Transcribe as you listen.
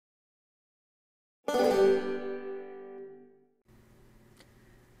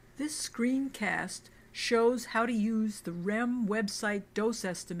This screencast shows how to use the REMM website Dose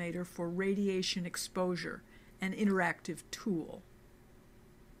Estimator for radiation exposure, an interactive tool.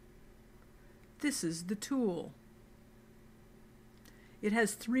 This is the tool. It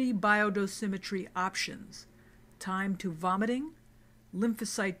has 3 biodosimetry options: time to vomiting,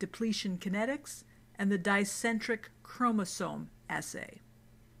 lymphocyte depletion kinetics, and the Dicentric chromosome assay.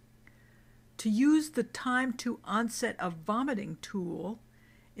 To use the time to onset of vomiting tool,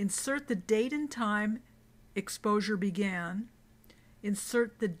 insert the date and time exposure began,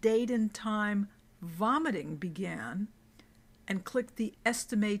 insert the date and time vomiting began, and click the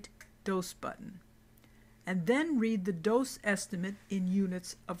Estimate Dose button, and then read the dose estimate in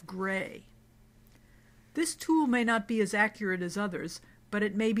units of gray. This tool may not be as accurate as others, but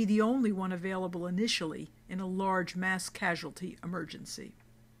it may be the only one available initially in a large mass casualty emergency.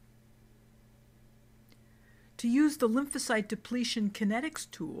 To use the lymphocyte depletion kinetics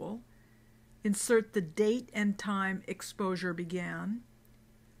tool, insert the date and time exposure began,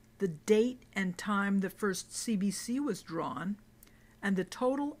 the date and time the first CBC was drawn, and the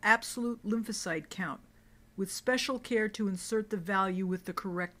total absolute lymphocyte count, with special care to insert the value with the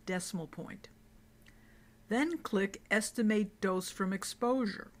correct decimal point. Then click Estimate Dose from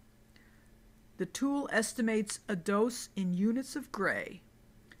Exposure. The tool estimates a dose in units of gray.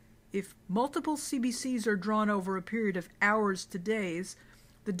 If multiple CBCs are drawn over a period of hours to days,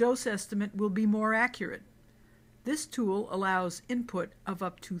 the dose estimate will be more accurate. This tool allows input of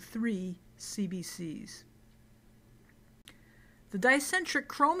up to 3 CBCs. The Dicentric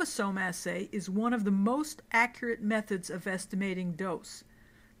chromosome assay is one of the most accurate methods of estimating dose,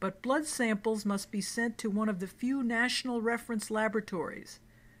 but blood samples must be sent to one of the few national reference laboratories.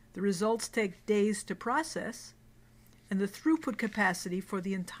 The results take days to process, and the throughput capacity for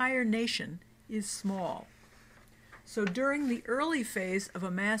the entire nation is small. So during the early phase of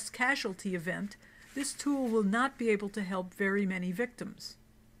a mass casualty event, this tool will not be able to help very many victims.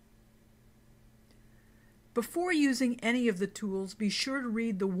 Before using any of the tools, be sure to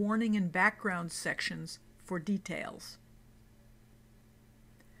read the warning and background sections for details.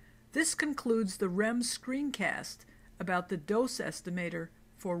 This concludes the REMM screencast about the dose estimator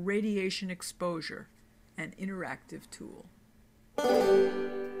for radiation exposure, an interactive tool.